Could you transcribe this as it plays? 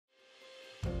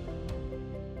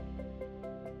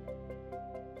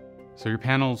So your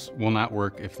panels will not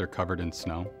work if they're covered in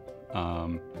snow.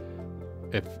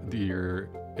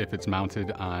 If it's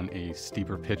mounted on a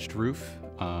steeper pitched roof,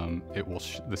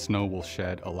 the snow will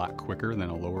shed a lot quicker than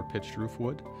a lower pitched roof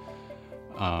would.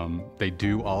 They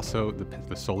do also,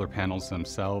 the solar panels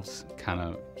themselves kind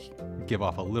of give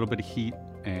off a little bit of heat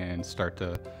and start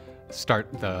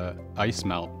the ice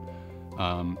melt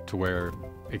to where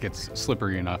it gets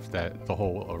slippery enough that the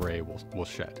whole array will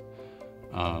shed.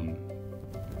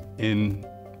 In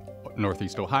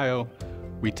Northeast Ohio,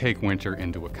 we take winter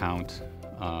into account.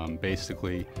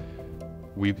 Basically,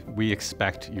 we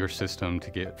expect your system to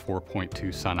get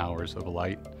 4.2 sun hours of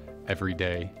light every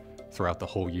day throughout the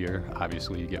whole year.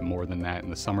 Obviously, you get more than that in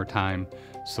the summertime,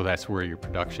 so that's where your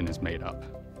production is made up,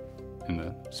 in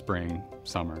the spring,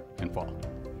 summer, and fall.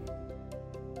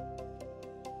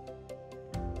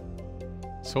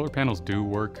 Solar panels do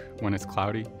work when it's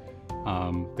cloudy.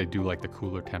 They do like the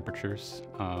cooler temperatures.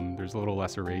 There's a little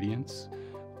lesser radiance,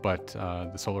 but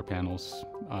the solar panels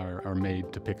are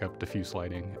made to pick up diffuse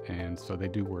lighting, and so they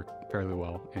do work fairly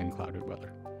well in clouded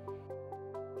weather.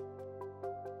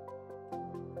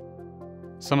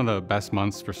 Some of the best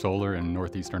months for solar in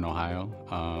northeastern Ohio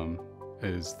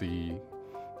is the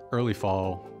early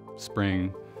fall,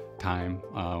 spring time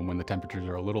when the temperatures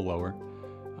are a little lower.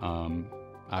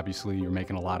 Obviously, you're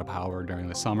making a lot of power during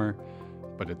the summer,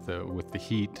 but with the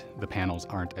heat, the panels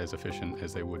aren't as efficient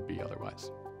as they would be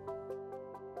otherwise.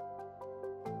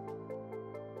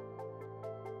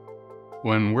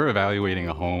 When we're evaluating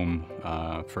a home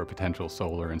for a potential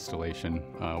solar installation,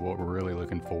 what we're really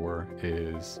looking for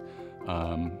is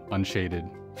unshaded,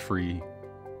 free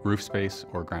roof space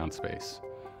or ground space.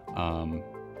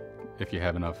 If you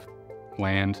have enough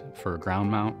land for a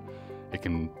ground mount, it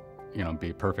can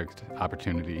be a perfect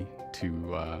opportunity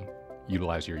to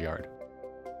utilize your yard.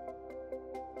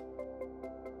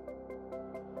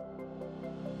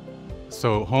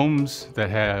 So homes that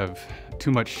have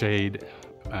too much shade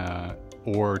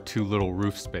or too little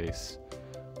roof space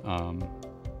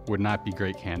would not be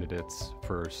great candidates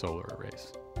for solar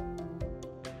arrays.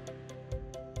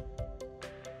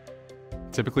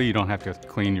 Typically, you don't have to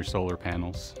clean your solar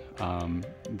panels.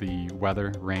 The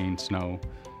weather, rain, snow,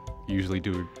 usually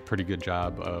do a pretty good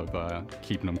job of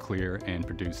keeping them clear and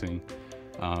producing.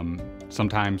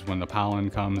 Sometimes when the pollen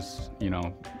comes,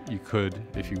 you could,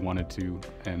 if you wanted to,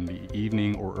 in the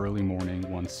evening or early morning,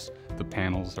 once the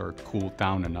panels are cooled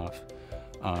down enough,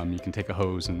 you can take a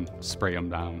hose and spray them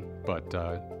down. But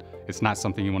it's not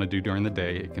something you want to do during the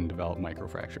day. It can develop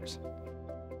microfractures.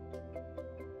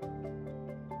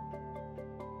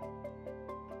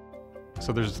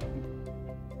 So there's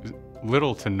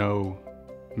little to no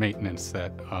maintenance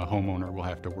that a homeowner will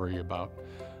have to worry about.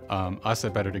 Us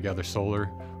at Better Together Solar,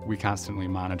 we constantly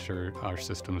monitor our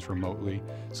systems remotely.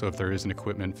 So if there is an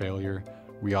equipment failure,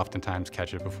 we oftentimes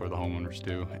catch it before the homeowners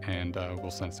do, and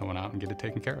we'll send someone out and get it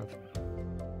taken care of.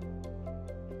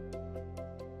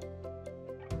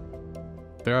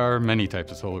 There are many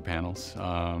types of solar panels.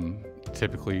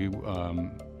 Typically,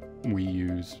 we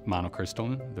use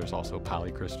monocrystalline. There's also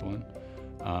polycrystalline.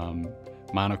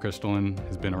 Monocrystalline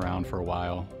has been around for a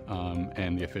while,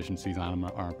 and the efficiencies on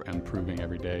them are improving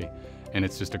every day, and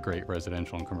it's just a great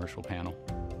residential and commercial panel.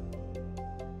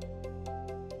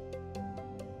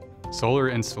 Solar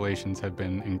installations have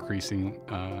been increasing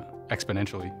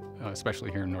exponentially,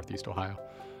 especially here in Northeast Ohio.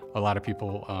 A lot of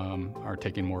people are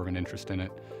taking more of an interest in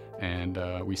it, and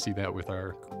we see that with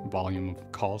our volume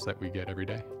of calls that we get every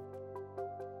day.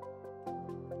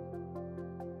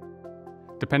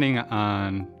 Depending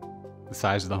on the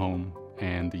size of the home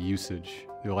and the usage,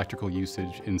 the electrical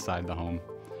usage inside the home,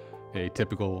 a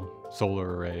typical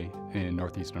solar array in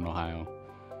northeastern Ohio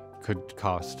could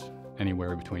cost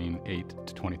anywhere between $8,000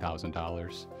 to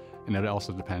 $20,000, and it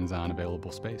also depends on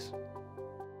available space.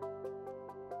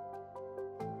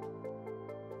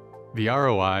 The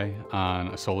ROI on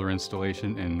a solar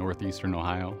installation in northeastern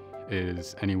Ohio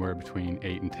is anywhere between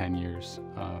 8 and 10 years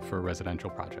for a residential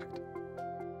project.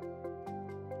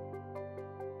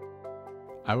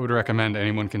 I would recommend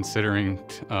anyone considering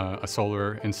a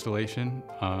solar installation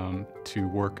to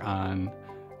work on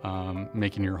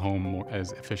making your home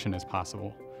as efficient as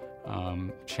possible,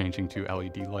 changing to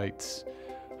LED lights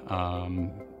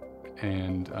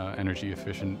and energy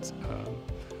efficient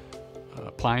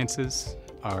appliances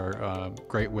are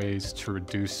great ways to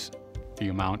reduce the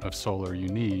amount of solar you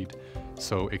need,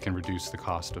 so it can reduce the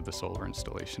cost of the solar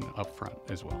installation up front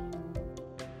as well.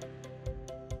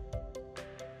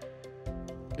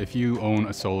 If you own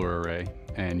a solar array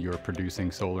and you're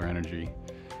producing solar energy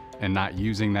and not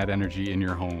using that energy in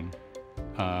your home,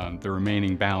 the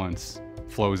remaining balance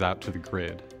flows out to the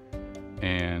grid.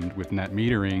 And with net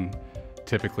metering,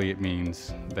 typically it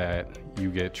means that you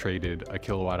get traded a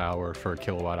kilowatt hour for a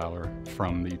kilowatt hour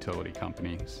from the utility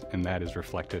companies, and that is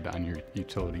reflected on your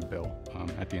utility bill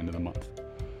at the end of the month.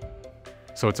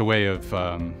 So it's a way of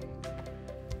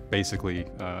basically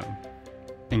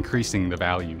increasing the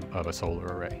value of a solar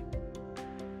array.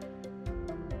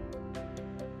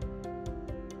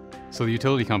 So the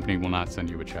utility company will not send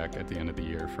you a check at the end of the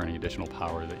year for any additional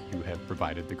power that you have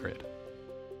provided the grid.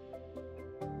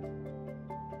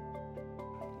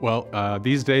 Well,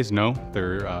 these days, no,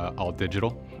 they're all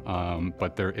digital,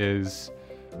 but there is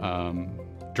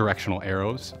directional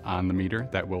arrows on the meter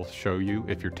that will show you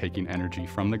if you're taking energy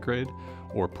from the grid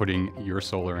or putting your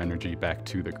solar energy back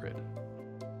to the grid.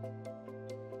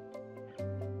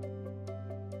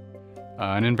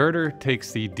 An inverter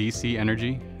takes the DC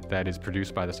energy that is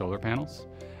produced by the solar panels,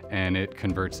 and it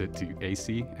converts it to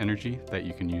AC energy that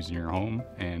you can use in your home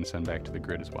and send back to the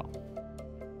grid as well.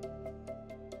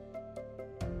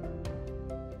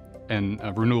 And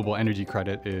a renewable energy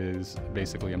credit is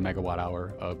basically a megawatt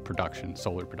hour of production,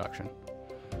 solar production.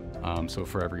 So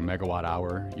for every megawatt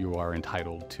hour, you are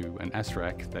entitled to an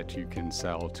SREC that you can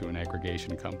sell to an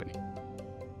aggregation company.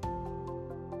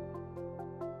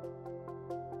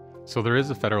 So there is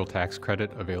a federal tax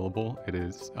credit available. It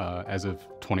is, as of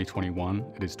 2021,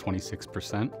 it is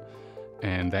 26%,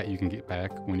 and that you can get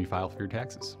back when you file for your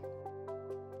taxes.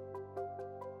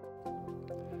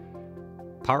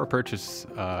 Power purchase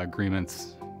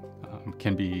agreements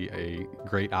can be a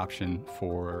great option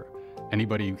for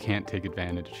anybody who can't take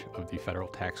advantage of the federal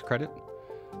tax credit.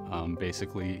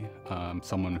 Basically,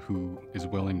 someone who is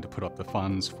willing to put up the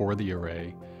funds for the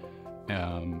array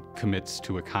commits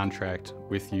to a contract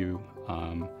with you,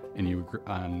 and you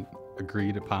on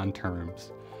agreed upon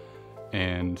terms,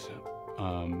 and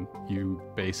you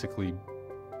basically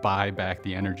buy back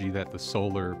the energy that the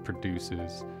solar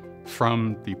produces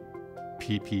from the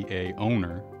PPA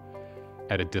owner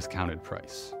at a discounted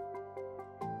price.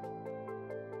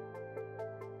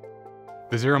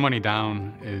 The zero money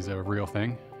down is a real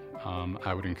thing.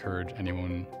 I would encourage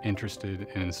anyone interested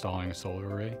in installing a solar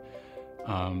array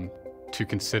to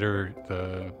consider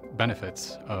the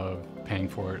benefits of paying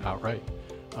for it outright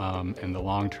and the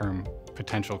long-term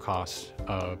potential costs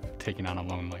of taking on a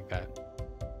loan like that.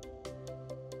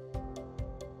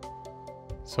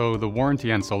 So the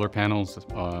warranty on solar panels,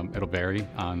 it'll vary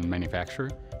on manufacturer.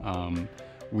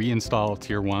 We install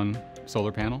Tier 1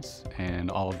 solar panels, and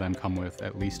all of them come with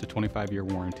at least a 25-year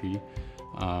warranty,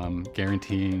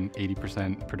 guaranteeing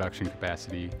 80% production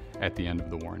capacity at the end of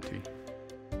the warranty.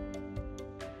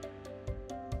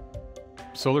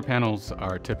 Solar panels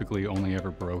are typically only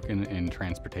ever broken in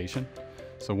transportation.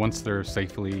 So once they're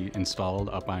safely installed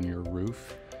up on your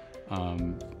roof,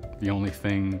 the only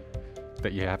thing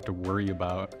that you have to worry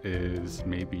about is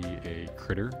maybe a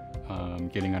critter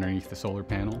getting underneath the solar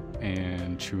panel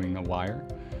and chewing a wire.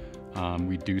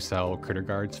 We do sell critter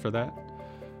guards for that.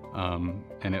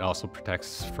 And it also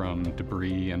protects from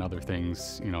debris and other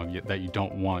things, that you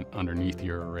don't want underneath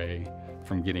your array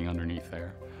from getting underneath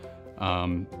there.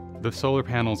 The solar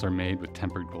panels are made with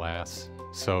tempered glass,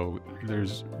 so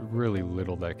there's really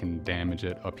little that can damage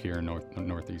it up here in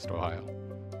Northeast Ohio.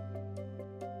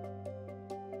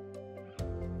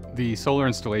 The solar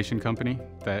installation company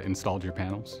that installed your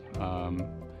panels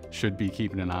should be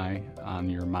keeping an eye on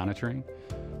your monitoring.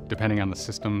 Depending on the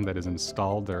system that is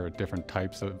installed, there are different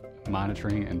types of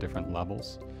monitoring and different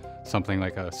levels. Something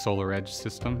like a solar edge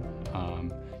system,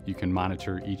 you can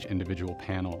monitor each individual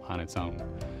panel on its own.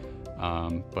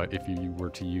 But if you were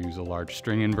to use a large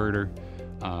string inverter,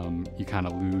 you kind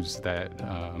of lose that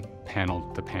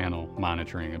panel-to-panel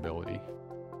monitoring ability.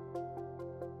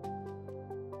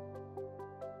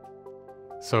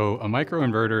 So a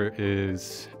microinverter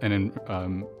is an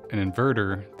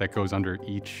inverter that goes under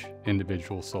each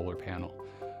individual solar panel.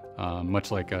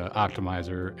 Much like an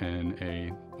optimizer in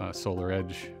a solar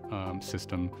edge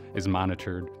system is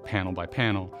monitored panel by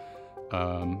panel,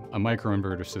 a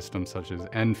microinverter system such as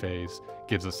N-phase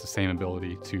gives us the same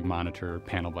ability to monitor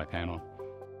panel by panel.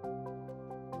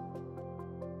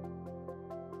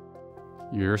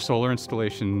 Your solar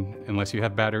installation, unless you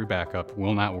have battery backup,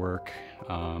 will not work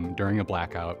during a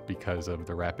blackout because of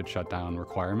the rapid shutdown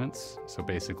requirements. So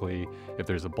basically, if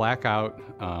there's a blackout,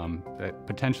 that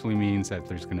potentially means that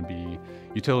there's going to be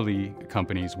utility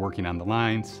companies working on the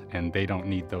lines, and they don't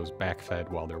need those backfed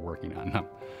while they're working on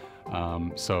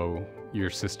them. So your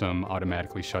system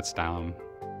automatically shuts down.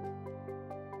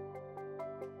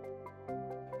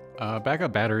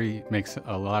 Backup battery makes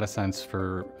a lot of sense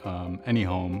for any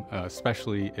home,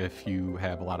 especially if you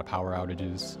have a lot of power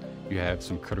outages, you have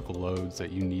some critical loads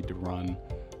that you need to run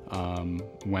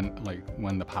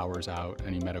when the power's out,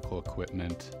 any medical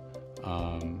equipment.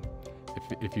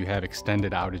 If you have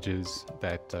extended outages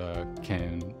that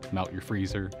can melt your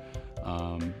freezer,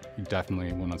 you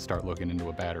definitely want to start looking into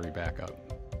a battery backup.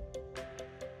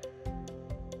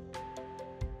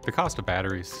 The cost of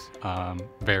batteries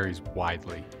varies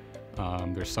widely.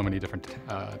 There's so many different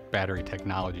battery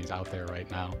technologies out there right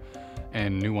now,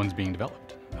 and new ones being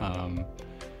developed.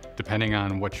 Depending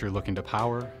on what you're looking to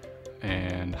power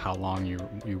and how long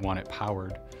you want it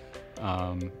powered,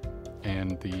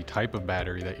 and the type of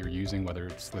battery that you're using, whether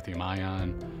it's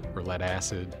lithium-ion or lead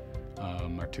acid,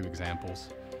 are two examples.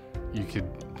 You could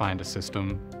find a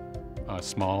system, a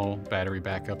small battery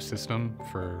backup system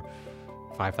for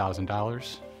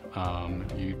 $5,000.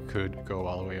 You could go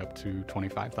all the way up to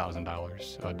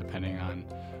 $25,000, depending on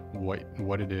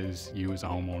what it is you as a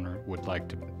homeowner would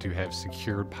like to have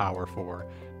secured power for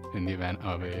in the event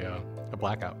of a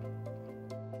blackout.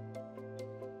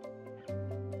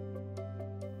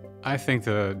 I think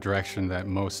the direction that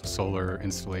most solar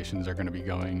installations are going to be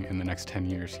going in the next 10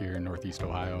 years here in Northeast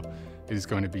Ohio is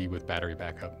going to be with battery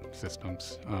backup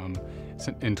systems.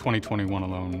 In 2021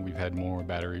 alone, we've had more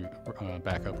battery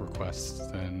backup requests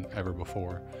than ever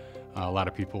before. A lot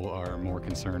of people are more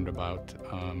concerned about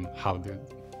how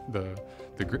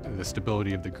the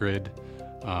stability of the grid,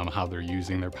 how they're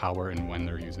using their power and when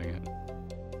they're using it.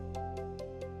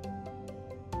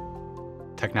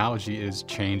 Technology is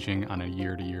changing on a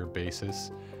year-to-year basis.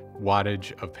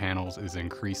 Wattage of panels is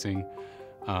increasing.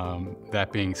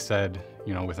 That being said,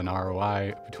 with an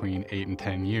ROI between 8 and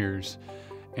 10 years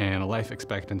and a life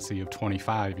expectancy of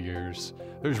 25 years,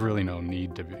 there's really no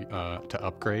need to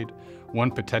upgrade. One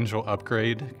potential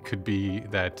upgrade could be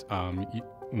that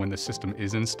when the system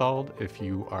is installed, if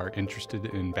you are interested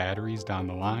in batteries down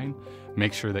the line,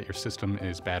 make sure that your system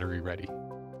is battery ready.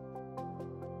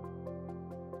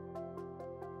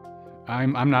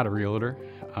 I'm not a realtor,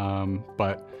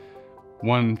 but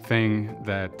one thing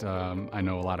that I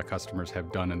know a lot of customers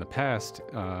have done in the past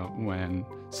when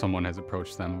someone has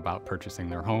approached them about purchasing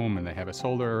their home and they have a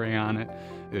solar array on it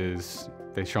is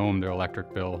they show them their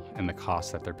electric bill and the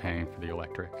cost that they're paying for the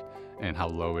electric and how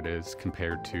low it is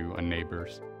compared to a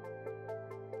neighbor's.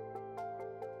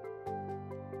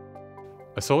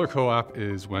 A solar co-op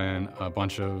is when a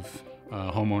bunch of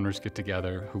homeowners get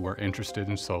together who are interested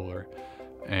in solar,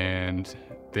 and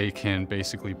they can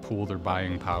basically pool their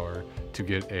buying power to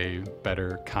get a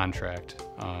better contract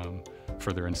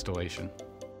for their installation.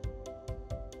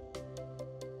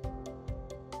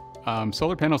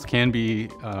 Solar panels can be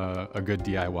a good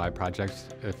DIY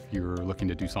project if you're looking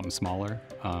to do something smaller.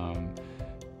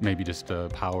 Maybe just a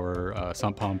power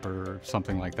sump pump or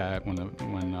something like that when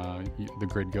the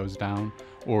grid goes down,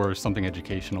 or something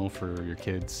educational for your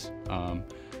kids.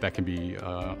 That can be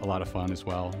a lot of fun as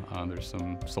well. There's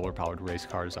some solar-powered race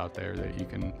cars out there that you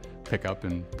can pick up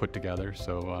and put together.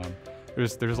 So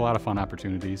there's a lot of fun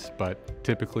opportunities, but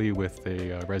typically with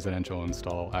a residential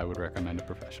install, I would recommend a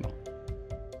professional.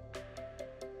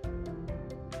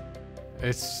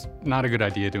 It's not a good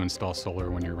idea to install solar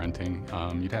when you're renting.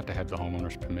 You'd have to have the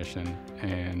homeowner's permission,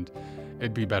 and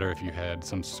it'd be better if you had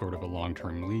some sort of a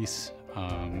long-term lease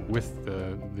with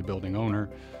the building owner,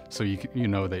 so you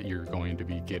know that you're going to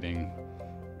be getting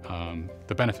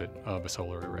the benefit of a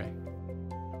solar array.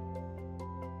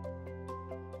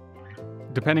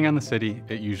 Depending on the city,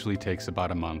 it usually takes about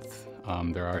a month.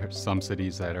 There are some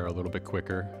cities that are a little bit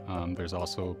quicker. There's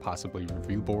also possibly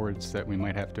review boards that we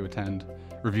might have to attend,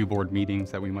 review board meetings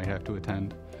that we might have to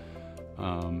attend.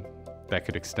 That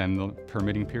could extend the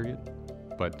permitting period,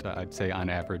 but I'd say on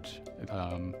average,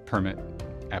 permit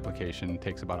application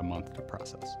takes about a month to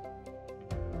process.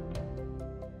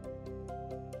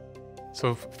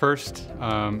 So first,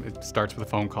 it starts with a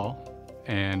phone call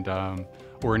and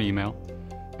or an email.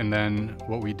 And then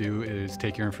what we do is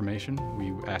take your information.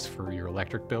 We ask for your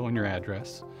electric bill and your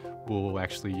address. We'll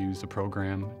actually use a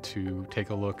program to take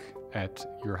a look at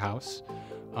your house,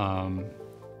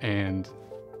 and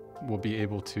we'll be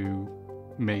able to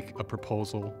make a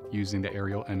proposal using the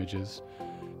aerial images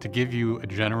to give you a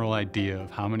general idea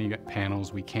of how many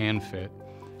panels we can fit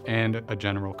and a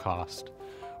general cost.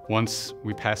 Once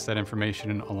we pass that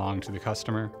information along to the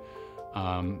customer,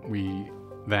 we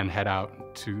then head out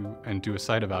and do a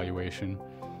site evaluation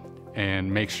and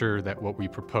make sure that what we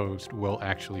proposed will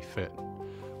actually fit.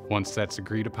 Once that's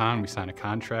agreed upon, we sign a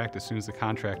contract. As soon as the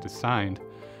contract is signed,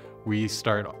 we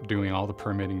start doing all the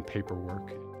permitting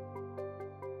paperwork.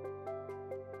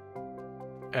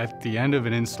 At the end of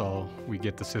an install, we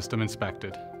get the system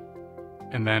inspected.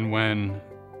 And then when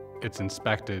it's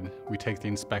inspected, we take the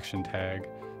inspection tag,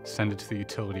 send it to the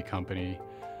utility company,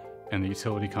 and the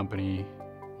utility company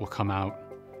will come out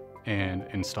and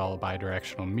install a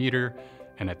bidirectional meter,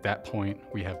 and at that point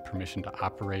we have permission to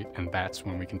operate, and that's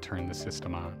when we can turn the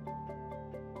system on.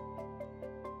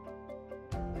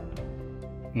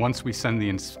 Once we send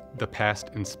the past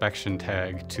inspection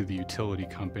tag to the utility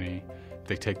company,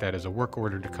 they take that as a work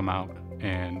order to come out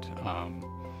and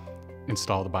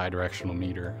install the bidirectional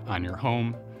meter on your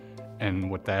home.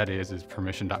 And what that is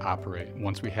permission to operate.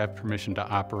 Once we have permission to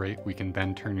operate, we can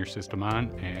then turn your system on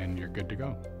and you're good to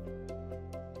go.